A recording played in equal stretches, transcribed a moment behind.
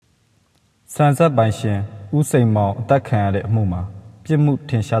ဆန်ဆက်ပိုင်ရှင်ဦးစိန်မောင်အသက်ခံရတဲ့အမှုမှာပြစ်မှု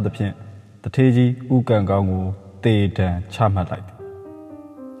ထင်ရှားသဖြင့်တထေးကြီးဦးကံကောင်းကိုတေတံချမှတ်လိုက်သည်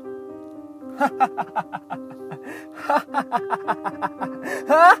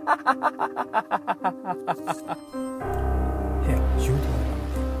ဟဲ့ယူတယ်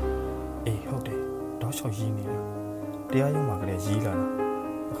အေးဟုတ်တယ်တောက်လျှောက်ရင်းနေတာတရားရုံးမှာကလေးရေးလာတာ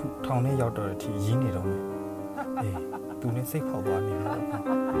အခုထောင်ထဲရောက်တော့တဲ့အထိရင်းနေတော့မယ်အေးသူနဲ့စိတ်ဖောက်သွားနေတယ်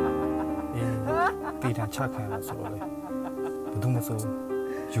အေးတေတံချခံရဆိုတော့လေဘယ်သူမှမစိုး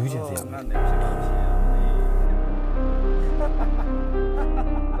ယူချင်စရာမလို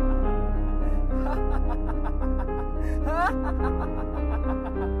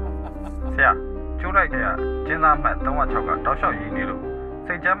ဆရာကျိုးလိုက်တဲ့ကျင်းသားမှတ်306ကတောက်လျှောက်ရည်နေလို့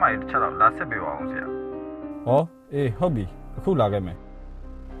စိတ်ကျမ်းမာရေးတစ်ချက်တော့လာစစ်ပေးပါအောင်ဆရာဟောအေးဟုတ်ပြီအခုလာခဲ့မယ်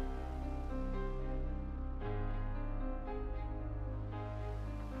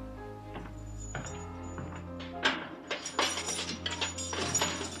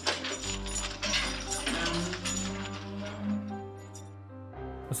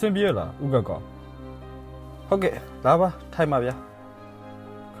အဆင်ပြေလားဥက္ကကောဟုတ်ကဲ့လာပါထိုင်ပါဗျာ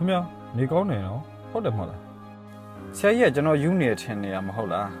ခင်ဗျာနေကောင်းနေနော်ဟုတ်တယ်မဟုတ်လားဆရာကြီးကကျွန်တော်ယူနေထင်နေရမဟုတ်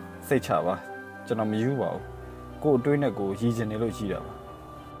လားစိတ်ချပါကျွန်တော်မယူပါဘူးကို့အတွေးနဲ့ကိုရည်ကျင်နေလို့ရှိတာပါ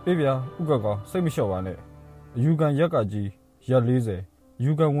ပြေးဗျာဥက္ကကောစိတ်မလျှော့ပါနဲ့အယူခံရက်ကကြီးရက်40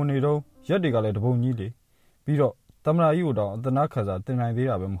ယူခံဝင်နေတော့ရက်တွေကလည်းတပုံကြီးလေပြီးတော့သမရာကြီးကိုတောင်အသနာခါစားတင်နိုင်သေး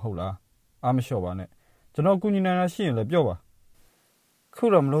တာပဲမဟုတ်လားအားမလျှော့ပါနဲ့ကျွန်တော်ကုညီနိုင်တာရှိရင်လည်းပြောပါခု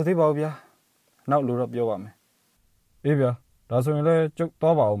တော့မလို့သေးပါဘူးဗျာနောက်လို့တော့ပြောပါမယ်အေးဗျာဒါဆိုရင်လည်းကျုပ်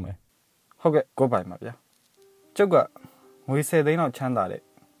သွားပါဦးမယ်ဟုတ်ကဲ့ကိုပိုင်ပါဗျာကျုပ်ကငွေ10သိန်းလောက်ချမ်းသာတဲ့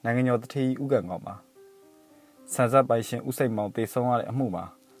နိုင်ငံကျော်တထေးကြီးဥက္ကံကောင်းပါဆန်ဆက်ပိုင်ရှင်ဦးစိန်မောင်တေဆုံးရတဲ့အမှုမှာ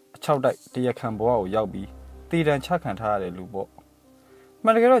အချောက်တိုက်တရားခံဘဝကိုရောက်ပြီးတည်တံချခံထားရတဲ့လူပေါ့မှ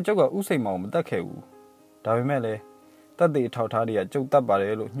န်တကယ်တော့ကျုပ်ကဦးစိန်မောင်မတတ်ခဲ့ဘူးဒါပေမဲ့လည်းတပ်သေးအထောက်ထားတွေကကျုပ်တတ်ပါတ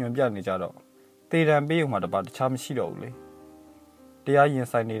ယ်လို့ညွှန်ပြနေကြတော့တည်တံပေးရုံမှာတပါတခြားမရှိတော့ဘူးလေတရားရင်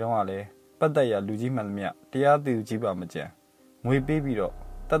ဆိုင်နေတော့ကလည်းပတ်သက်ရလူကြီးမှန်သမျှတရားသူကြီးပါမကြံငွေပေးပြီးတော့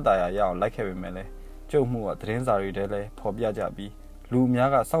တက်တာရရအောင်လိုက်ခဲ့ပေမဲ့လည်းကျုပ်မှုကသတင်းစာတွေထဲလဲဖော်ပြကြပြီးလူအများ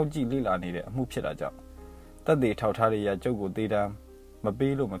ကစောင့်ကြည့်လေ့လာနေတဲ့အမှုဖြစ်တာကြောင့်တက်သေးထောက်ထားတွေရကျုပ်ကိုတေးတမ်းမ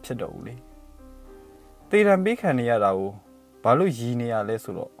ပေးလို့မဖြစ်တော့ဘူးလေတေးတမ်းပေးခံနေရတာကိုဘာလို့ရည်နေရလဲ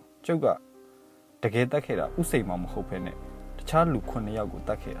ဆိုတော့ကျုပ်ကတကယ်တက်ခဲ့တာဥစိန်မှမဟုတ်ဘဲနဲ့တခြားလူ9ယောက်ကိုတ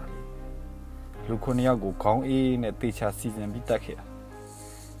က်ခဲ့တာလေလူ9ယောက်ကိုခေါင်းအေးနဲ့တေချာစီစဉ်ပြီးတက်ခဲ့တာ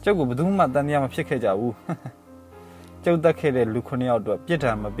ကျုပ်ကဘယ်သူမှတန်တရားမဖြစ်ခဲ့ကြဘူးကျုပ်တက်ခဲ့တဲ့လူ9ယောက်အတွက်ပြစ်ဒ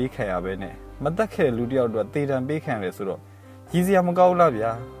ဏ်မပေးခံရဘဲနဲ့မတက်ခဲ့တဲ့လူ1ယောက်အတွက်တေတံပေးခံရတယ်ဆိုတော့ရည်စရာမကောင်းလား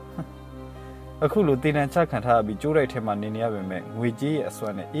ဗျာအခုလိုတေတံချခံထားပြီးကျိုးတိုက်ထဲမှာနေနေရပေမဲ့ငွေကြေးရဲ့အစွ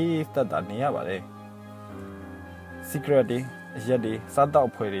မ်းနဲ့အေးတက်တာနေရပါတယ် secret တွေအရက်တွေစားတော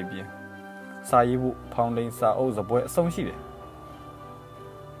က်ဖွယ်တွေပြင်စာရေးဖို့ဖောင်လိန်စာအုပ်စပွဲအဆုံးရှိတယ်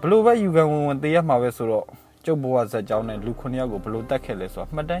ဘလို့ပဲယူခံဝင်တေးရမှာပဲဆိုတော့ကျုပ်ဘဝဇက်ကြောင်းနဲ့လူ9ယောက်ကိုဘလို့တက်ခဲ့လဲဆိုတာ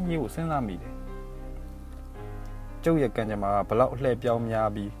မှတ်တမ်းရေးဖို့စဉ်းစားမိတယ်ကျုပ်ရဲ့ကံကြမ္မာကဘလောက်အလှည့်ပြောင်းများ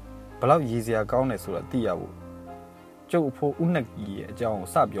ပြီးဘလောက်ရည်စရာကောင်းတယ်ဆိုတာသိရဖို့ကျုပ်အဖိုးဦးနကီရဲ့အကြောင်းကို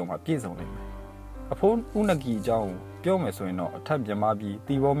စပြောမှပြည့်စုံနိုင်မယ်အဖိုးဦးနကီအကြောင်းကိုပြောမယ်ဆိုရင်တော့အထက်မြန်မာပြည်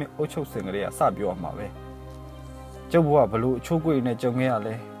တီဘောမင်းအုပ်ချုပ်စင်ကလေးကစပြောရမှာပဲကျုပ်ဘဝဘလို့အချိုးကွေနဲ့ကြုံခဲ့ရ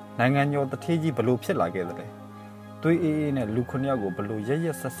လဲနိုင်ငံကျော်တထေးကြီးဘလို့ဖြစ်လာခဲ့သလဲသွေးအေးအေးနဲ့လူ9ယောက်ကိုဘလို့ရက်ရ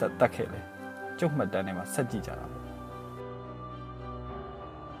က်ဆက်ဆက်တတ်ခဲ့လဲကျုပ်မှတ်တမ်းထဲမှာဆက်ကြည့်ကြတာပေါ့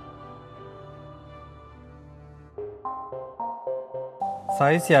စာ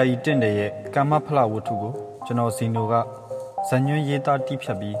ရေးဆရာကြီးတင့်တယ်ရဲ့ကာမဖလဝတ္ထုကိုကျွန်တော်ဇီနိုကဇညွန်းရေးသားတိဖြ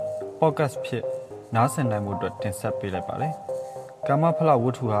တ်ပြီး podcast ဖြစ်နားဆင်နိုင်မှုအတွက်တင်ဆက်ပေးလိုက်ပါတယ်။ကာမဖလဝ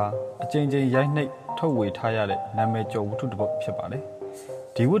တ္ထုဟာအကြိမ်ကြိမ်ရိုက်နှိပ်ထုတ်ဝေထားရတဲ့နာမည်ကျော်ဝတ္ထုတစ်ပုဒ်ဖြစ်ပါတယ်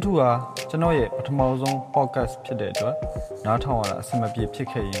။ဒီဝတ္ထုဟာကျွန်တော်ရဲ့ပထမဆုံး podcast ဖြစ်တဲ့အတွက်နားထောင်ရတာအဆင်မပြေဖြစ်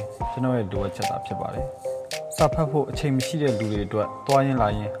ခဲ့ရင်ကျွန်တော်ရဲ့လိုအပ်ချက်သာဖြစ်ပါတယ်။စာဖတ်ဖို့အချိန်မရှိတဲ့လူတွေအတွက်တွားရင်လာ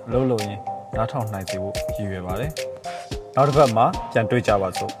ရင်အလုပ်လုပ်ရင်နားထောင်နိုင်စေဖို့ရည်ရွယ်ပါတယ်။နောက်တစ်ပတ်မှာပြန်တွေ့ကြပါ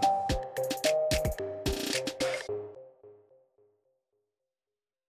စို့